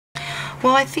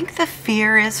Well, I think the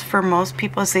fear is for most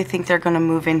people is they think they're going to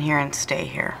move in here and stay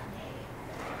here.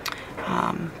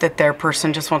 That their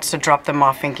person just wants to drop them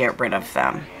off and get rid of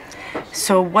them.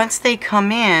 So once they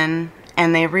come in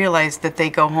and they realize that they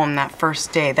go home that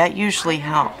first day, that usually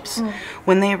helps.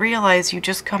 When they realize you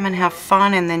just come and have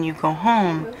fun and then you go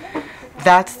home,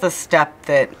 that's the step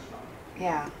that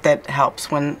that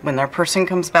helps. When their person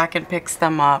comes back and picks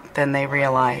them up, then they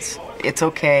realize it's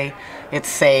okay, it's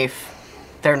safe.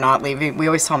 They're not leaving. We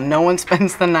always tell them no one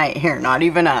spends the night here, not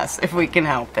even us, if we can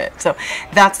help it. So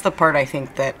that's the part I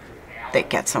think that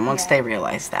gets them once they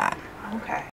realize that. Okay.